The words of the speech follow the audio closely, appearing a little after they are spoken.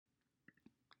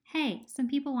Hey, some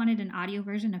people wanted an audio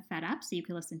version of Fed Up so you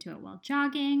could listen to it while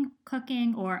jogging,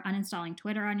 cooking, or uninstalling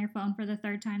Twitter on your phone for the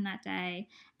third time that day.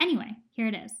 Anyway, here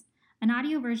it is. An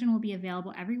audio version will be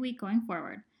available every week going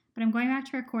forward, but I'm going back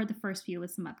to record the first few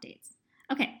with some updates.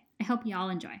 Okay, I hope you all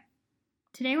enjoy.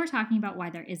 Today we're talking about why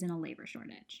there isn't a labor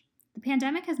shortage. The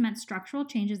pandemic has meant structural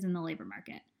changes in the labor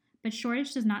market, but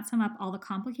shortage does not sum up all the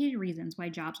complicated reasons why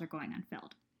jobs are going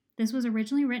unfilled. This was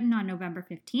originally written on November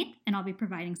 15th, and I'll be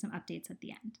providing some updates at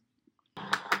the end.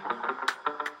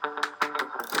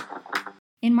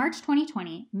 In March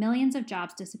 2020, millions of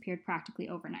jobs disappeared practically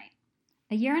overnight.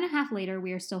 A year and a half later,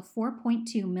 we are still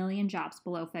 4.2 million jobs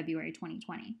below February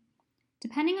 2020.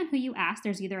 Depending on who you ask,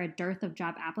 there's either a dearth of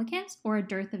job applicants or a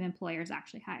dearth of employers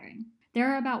actually hiring.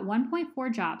 There are about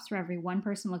 1.4 jobs for every one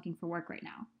person looking for work right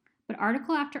now, but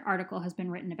article after article has been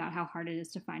written about how hard it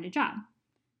is to find a job.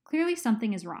 Clearly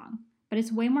something is wrong, but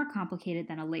it's way more complicated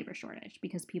than a labor shortage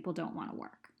because people don't want to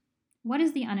work. What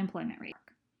is the unemployment rate?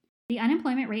 The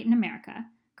unemployment rate in America,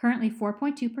 currently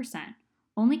 4.2%,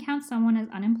 only counts someone as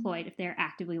unemployed if they are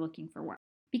actively looking for work.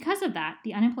 Because of that,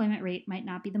 the unemployment rate might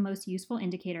not be the most useful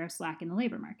indicator of slack in the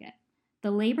labor market.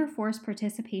 The labor force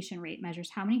participation rate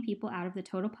measures how many people out of the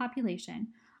total population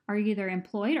are either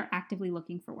employed or actively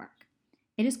looking for work.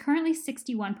 It is currently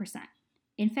 61%.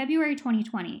 In February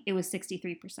 2020, it was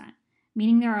 63%,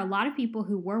 meaning there are a lot of people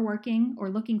who were working or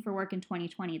looking for work in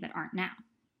 2020 that aren't now.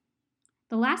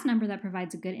 The last number that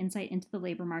provides a good insight into the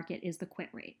labor market is the quit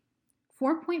rate.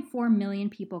 4.4 million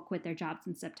people quit their jobs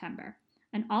in September,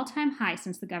 an all-time high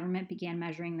since the government began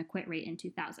measuring the quit rate in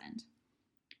 2000.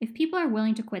 If people are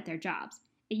willing to quit their jobs,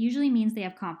 it usually means they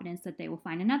have confidence that they will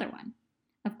find another one.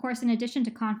 Of course, in addition to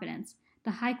confidence,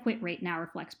 the high quit rate now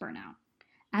reflects burnout.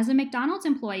 As a McDonald's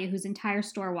employee whose entire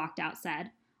store walked out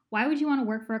said, "Why would you want to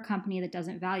work for a company that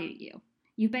doesn't value you?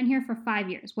 You've been here for 5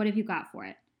 years. What have you got for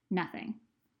it? Nothing."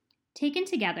 Taken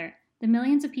together, the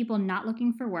millions of people not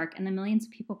looking for work and the millions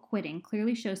of people quitting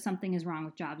clearly shows something is wrong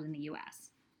with jobs in the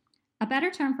US. A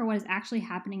better term for what is actually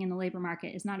happening in the labor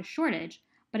market is not a shortage,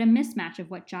 but a mismatch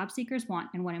of what job seekers want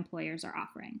and what employers are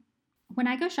offering. "When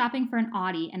I go shopping for an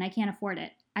Audi and I can't afford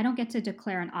it, I don't get to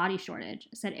declare an Audi shortage,"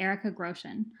 said Erica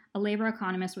Grosjean, a labor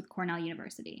economist with Cornell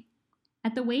University.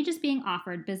 At the wages being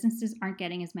offered, businesses aren't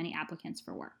getting as many applicants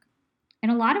for work. In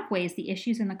a lot of ways, the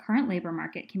issues in the current labor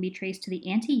market can be traced to the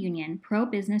anti-union,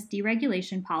 pro-business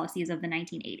deregulation policies of the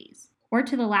 1980s, or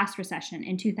to the last recession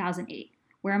in 2008,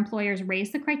 where employers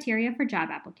raised the criteria for job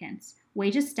applicants,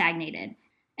 wages stagnated,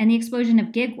 and the explosion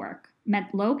of gig work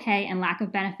meant low pay and lack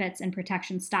of benefits and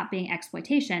protections stopped being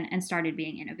exploitation and started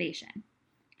being innovation.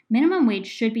 Minimum wage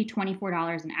should be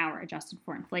 $24 an hour adjusted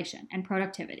for inflation and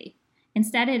productivity.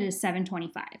 Instead, it is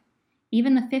 $7.25.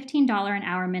 Even the $15 an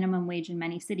hour minimum wage in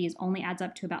many cities only adds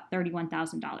up to about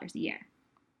 $31,000 a year.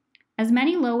 As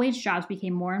many low-wage jobs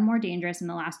became more and more dangerous in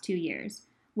the last 2 years,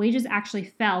 wages actually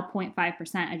fell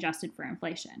 0.5% adjusted for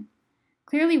inflation.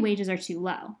 Clearly, wages are too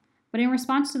low, but in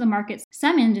response to the market,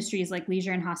 some industries like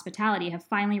leisure and hospitality have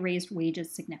finally raised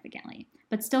wages significantly,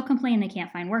 but still complain they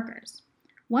can't find workers.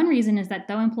 One reason is that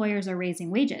though employers are raising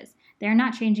wages, they are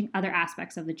not changing other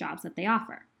aspects of the jobs that they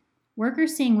offer.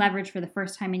 Workers seeing leverage for the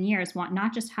first time in years want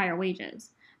not just higher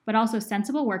wages, but also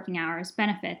sensible working hours,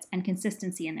 benefits, and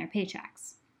consistency in their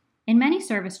paychecks. In many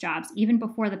service jobs, even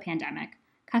before the pandemic,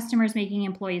 customers making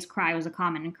employees cry was a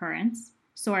common occurrence.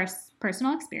 Source: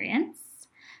 personal experience.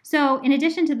 So, in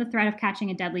addition to the threat of catching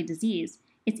a deadly disease,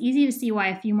 it's easy to see why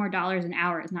a few more dollars an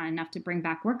hour is not enough to bring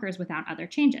back workers without other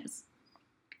changes.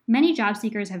 Many job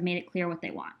seekers have made it clear what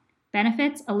they want: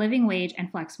 benefits, a living wage, and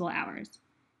flexible hours.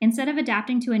 Instead of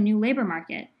adapting to a new labor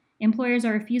market, employers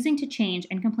are refusing to change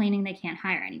and complaining they can't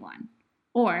hire anyone.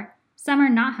 Or, some are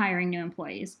not hiring new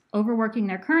employees, overworking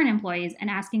their current employees and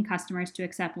asking customers to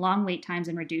accept long wait times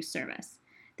and reduced service.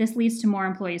 This leads to more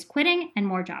employees quitting and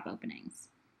more job openings.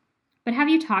 But have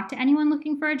you talked to anyone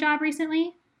looking for a job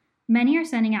recently? Many are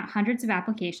sending out hundreds of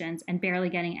applications and barely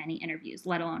getting any interviews,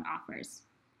 let alone offers.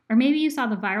 Or maybe you saw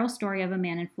the viral story of a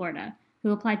man in Florida who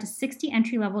applied to 60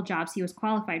 entry-level jobs he was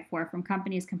qualified for from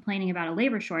companies complaining about a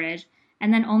labor shortage,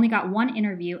 and then only got one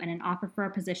interview and an offer for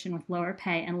a position with lower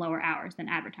pay and lower hours than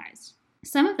advertised.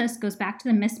 Some of this goes back to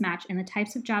the mismatch in the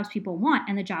types of jobs people want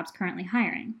and the jobs currently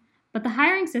hiring. But the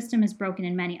hiring system is broken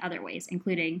in many other ways,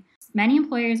 including many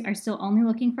employers are still only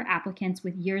looking for applicants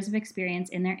with years of experience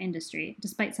in their industry,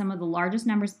 despite some of the largest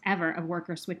numbers ever of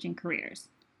workers switching careers.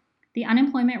 The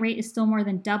unemployment rate is still more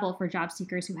than double for job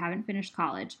seekers who haven't finished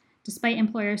college, despite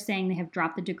employers saying they have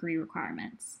dropped the degree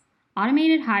requirements.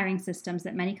 Automated hiring systems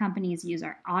that many companies use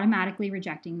are automatically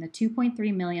rejecting the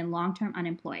 2.3 million long-term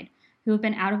unemployed who have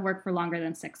been out of work for longer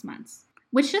than 6 months.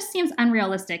 which just seems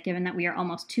unrealistic given that we are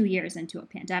almost 2 years into a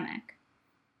pandemic.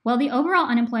 While the overall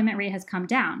unemployment rate has come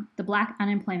down, the Black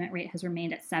unemployment rate has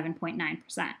remained at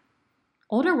 7.9%.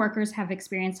 Older workers have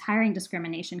experienced hiring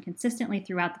discrimination consistently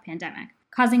throughout the pandemic,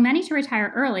 causing many to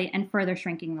retire early and further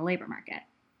shrinking the labor market.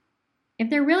 If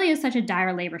there really is such a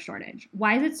dire labor shortage,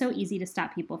 why is it so easy to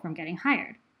stop people from getting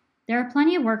hired? There are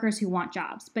plenty of workers who want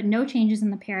jobs, but no changes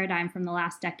in the paradigm from the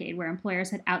last decade where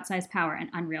employers had outsized power and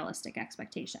unrealistic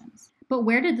expectations. But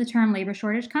where did the term labor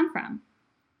shortage come from?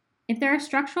 If there are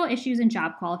structural issues in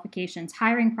job qualifications,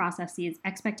 hiring processes,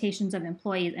 expectations of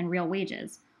employees, and real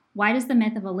wages, why does the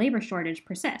myth of a labor shortage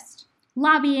persist?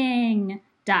 Lobbying!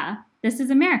 Duh, this is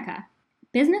America.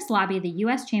 Business lobby, the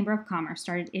U.S. Chamber of Commerce,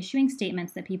 started issuing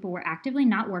statements that people were actively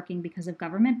not working because of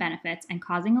government benefits and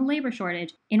causing a labor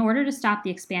shortage in order to stop the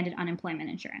expanded unemployment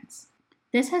insurance.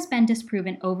 This has been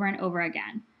disproven over and over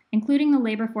again, including the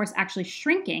labor force actually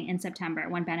shrinking in September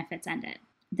when benefits ended.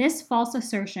 This false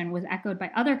assertion was echoed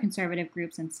by other conservative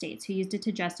groups and states who used it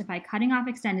to justify cutting off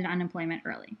extended unemployment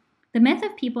early. The myth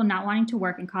of people not wanting to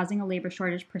work and causing a labor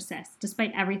shortage persists,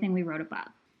 despite everything we wrote above.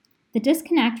 The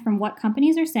disconnect from what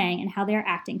companies are saying and how they are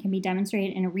acting can be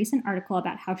demonstrated in a recent article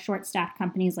about how short-staffed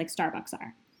companies like Starbucks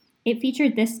are. It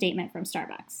featured this statement from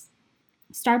Starbucks.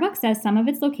 Starbucks says some of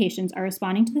its locations are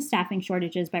responding to the staffing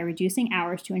shortages by reducing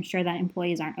hours to ensure that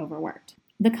employees aren't overworked.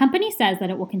 The company says that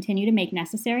it will continue to make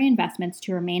necessary investments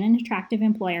to remain an attractive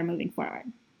employer moving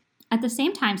forward. At the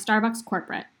same time, Starbucks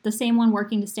corporate, the same one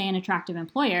working to stay an attractive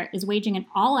employer, is waging an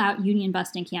all-out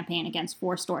union-busting campaign against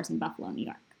 4 stores in Buffalo, New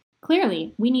York.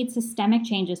 Clearly, we need systemic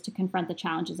changes to confront the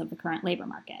challenges of the current labor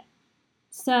market.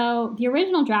 So, the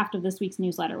original draft of this week's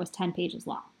newsletter was 10 pages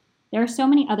long. There are so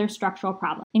many other structural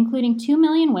problems, including 2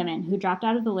 million women who dropped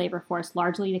out of the labor force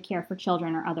largely to care for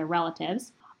children or other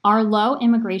relatives, our low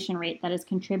immigration rate that is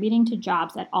contributing to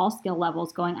jobs at all skill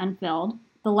levels going unfilled,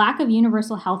 the lack of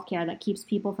universal health care that keeps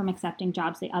people from accepting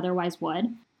jobs they otherwise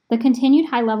would, the continued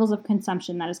high levels of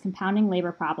consumption that is compounding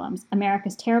labor problems,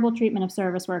 America's terrible treatment of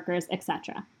service workers,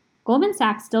 etc. Goldman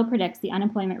Sachs still predicts the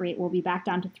unemployment rate will be back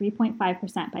down to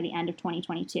 3.5% by the end of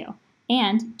 2022.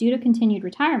 And, due to continued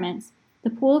retirements,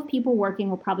 the pool of people working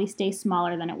will probably stay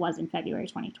smaller than it was in February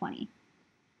 2020.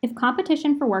 If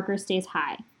competition for workers stays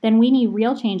high, then we need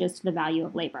real changes to the value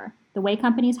of labor, the way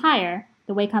companies hire,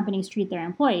 the way companies treat their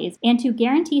employees, and to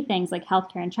guarantee things like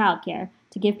healthcare and childcare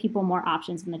to give people more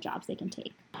options in the jobs they can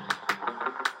take.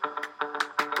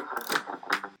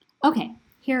 Okay,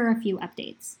 here are a few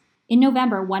updates. In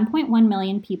November, 1.1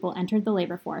 million people entered the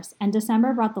labor force, and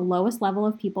December brought the lowest level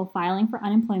of people filing for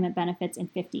unemployment benefits in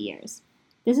 50 years.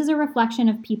 This is a reflection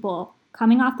of people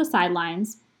coming off the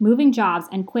sidelines, moving jobs,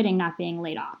 and quitting not being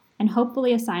laid off, and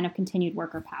hopefully a sign of continued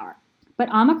worker power.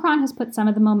 But Omicron has put some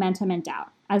of the momentum in doubt,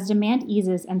 as demand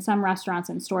eases and some restaurants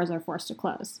and stores are forced to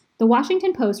close. The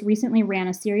Washington Post recently ran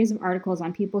a series of articles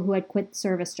on people who had quit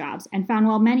service jobs and found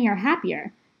while many are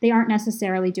happier, they aren't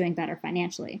necessarily doing better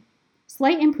financially.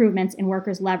 Slight improvements in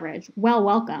workers' leverage, while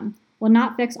welcome, will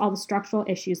not fix all the structural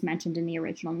issues mentioned in the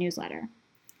original newsletter.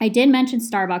 I did mention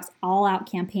Starbucks' all-out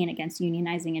campaign against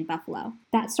unionizing in Buffalo.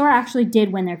 That store actually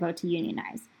did win their vote to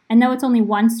unionize, and though it's only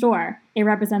one store, it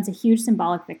represents a huge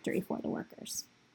symbolic victory for the workers.